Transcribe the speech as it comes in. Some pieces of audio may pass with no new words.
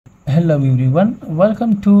Hello everyone,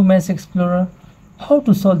 welcome to Math Explorer. How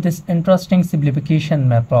to solve this interesting simplification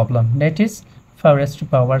math problem, that is 5 raised to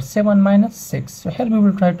power 7 minus 6. So here we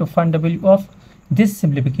will try to find the value of this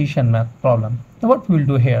simplification math problem. Now what we will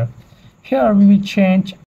do here we will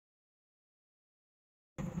change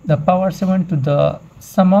the power 7 to the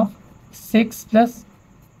sum of 6 plus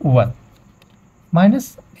 1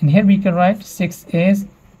 minus, and here we can write 6 is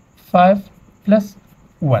 5 plus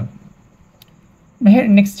 1. Here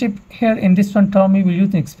next step, here in this one term we will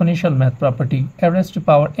use the exponential math property a raised to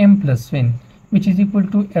power m plus n, which is equal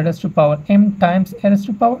to a raised to power m times a raised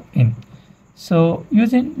to power n. So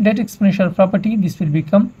using that exponential property, this will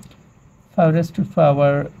become 5 raised to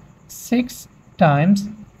power 6 times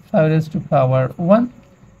 5 raised to power 1,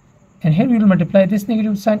 and here we will multiply this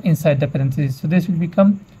negative sign inside the parentheses, so this will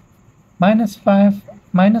become minus 5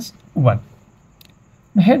 minus 1.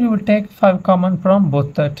 Now here we will take 5 common from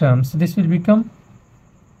both the terms, so this will become,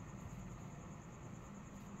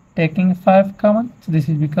 taking 5 common, so this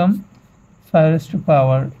will become 5 raised to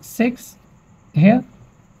power 6, here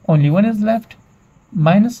only 1 is left,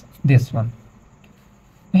 minus this one.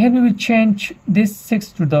 Here we will change this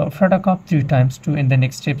 6 to the product of 3 times 2 in the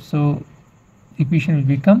next step, so the equation will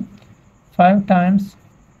become 5 times,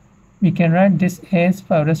 we can write this as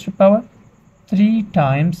 5 raised to power 3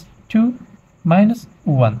 times 2 minus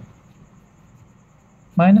 1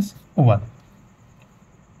 minus 1.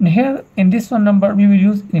 And here in this one number we will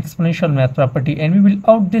use an exponential math property, and we will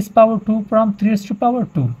out this power 2 from 3 raised to power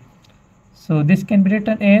 2. So this can be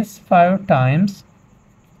written as 5 times,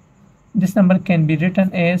 this number can be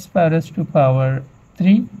written as 5 raised to power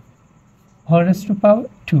 3 whole raised to power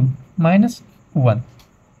 2 minus 1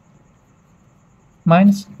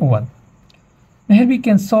 minus 1. Now here we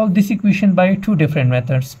can solve this equation by two different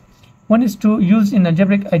methods. One is to use an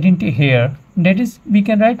algebraic identity here, that is we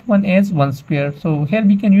can write 1 as 1 square. So here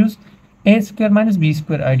we can use a square minus b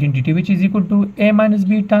square identity, which is equal to a minus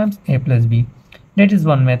b times a plus b. That is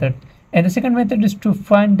one method. And the second method is to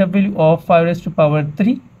find the value of 5 raised to power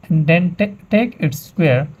 3 and then take its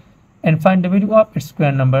square and find the value of its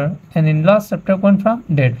square number, and in last subtract 1 from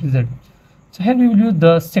that result. So here we will use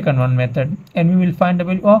the second one method, and we will find the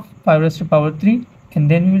value of 5 raised to power 3 and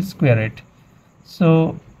then we will square it.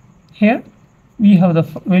 So here we have the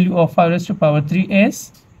value of 5 raised to power 3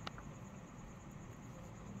 as,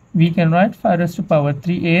 we can write 5 raised to power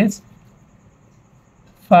 3 as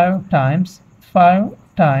 5 times 5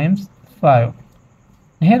 times 5.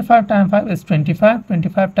 Here 5 times 5 is 25,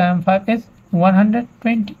 25 times 5 is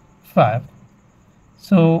 125.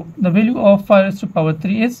 So the value of 5 raised to power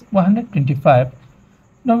 3 is 125.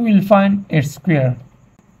 Now we will find its square.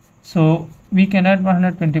 So we can add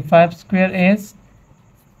 125 square as,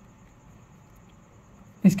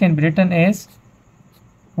 this can be written as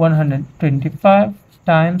 125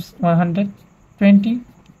 times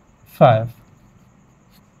 125.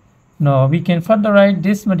 Now we can further write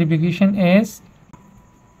this multiplication as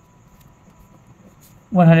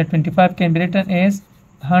 125 can be written as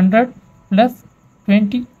 100 plus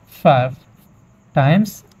 25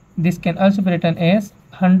 times, this can also be written as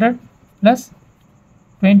 100 plus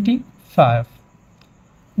 25.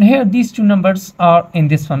 Now here these two numbers are in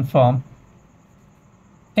this one form,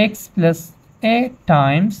 x plus a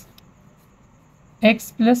times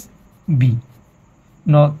x plus b.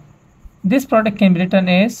 Now this product can be written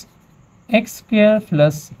as x square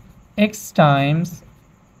plus x times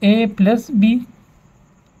a plus b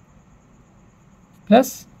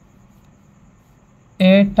plus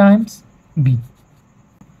a times b.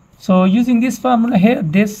 So using this formula here,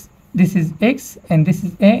 this is x and this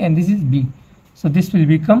is a and this is b, so this will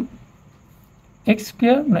become x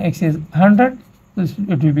square, now x is 100, so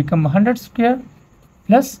it will become 100 square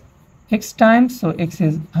plus x times, so x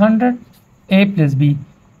is 100, a plus b,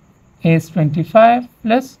 a is 25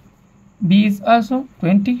 plus b is also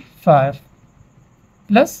 25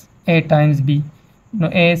 plus a times b. Now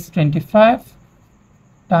a is 25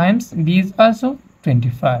 times b is also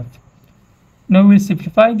 25. Now we will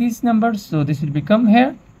simplify these numbers, so this will become,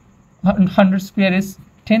 here 100 square is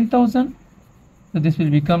 10,000, so this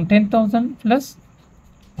will become 10,000 plus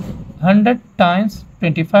 100 times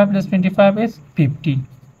 25 plus 25 is 50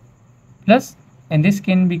 plus, and this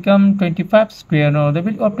can become 25 square. Now the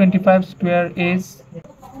value of 25 square is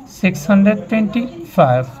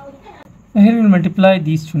 625. Now here we will multiply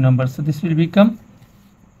these two numbers, so this will become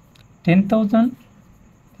 10,000,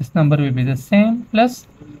 this number will be the same, plus,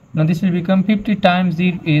 now this will become 50 times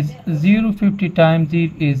 0 is 0, 50 times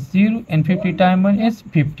 0 is 0, and 50 times 1 is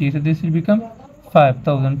 50, so this will become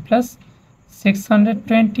 5,000 plus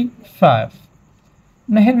 625.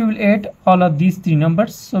 Now here we will add all of these three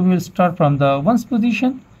numbers, so we will start from the ones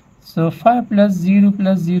position. So 5 plus 0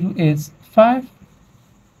 plus 0 is 5.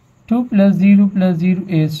 2 plus 0 plus 0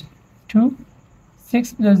 is 2.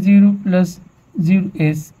 6 plus 0 plus 0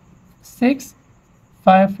 is 6.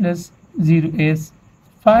 5 plus 0 is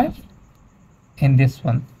 5. And this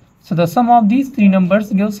one. So the sum of these three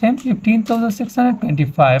numbers gives him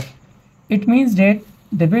 15,625. It means that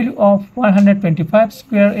the value of 125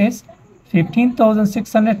 square is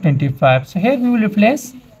 15,625. So here we will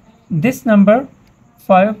replace this number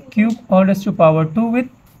 5 cube all raised to power 2 with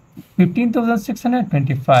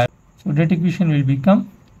 15,625. So that equation will become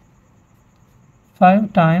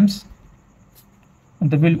 5 times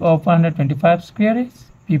the value of 125 square is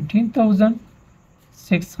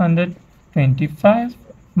 15,625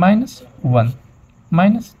 minus 1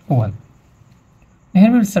 minus 1. Here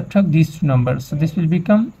we will subtract these two numbers. So this will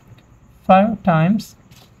become 5 times,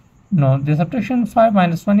 no, the subtraction 5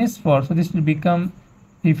 minus 1 is 4. So this will become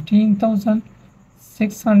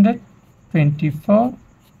 15,624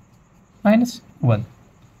 minus 1.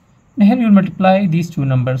 Now here we will multiply these two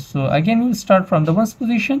numbers. So again we will start from the ones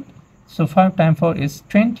position. So 5 times 4 is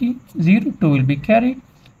 20, 0, 2 will be carried.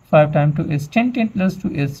 5 times 2 is 10, 10 plus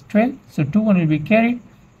 2 is 12. So 2, 1 will be carried.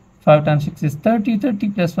 5 times 6 is 30, 30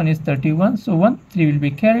 plus 1 is 31. So 1, 3 will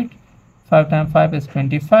be carried. 5 times 5 is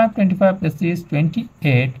 25, 25 plus 3 is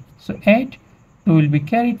 28. So 8, 2 will be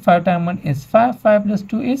carried. 5 times 1 is 5, 5 plus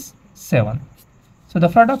 2 is 7. So the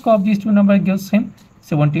product of these two numbers gives him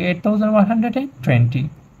 78,120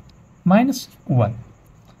 minus 1.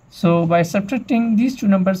 So by subtracting these two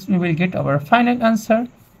numbers, we will get our final answer.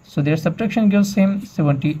 So their subtraction gives him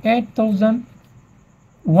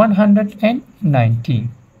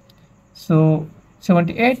 78,119. So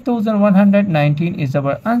 78,119 is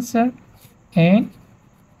our answer, and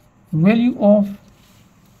value of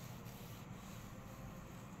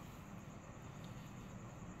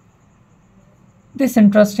this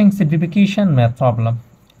interesting simplification math problem.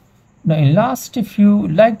 Now in last, if you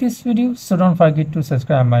like this video, so don't forget to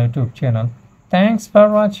subscribe my YouTube channel. Thanks for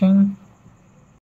watching.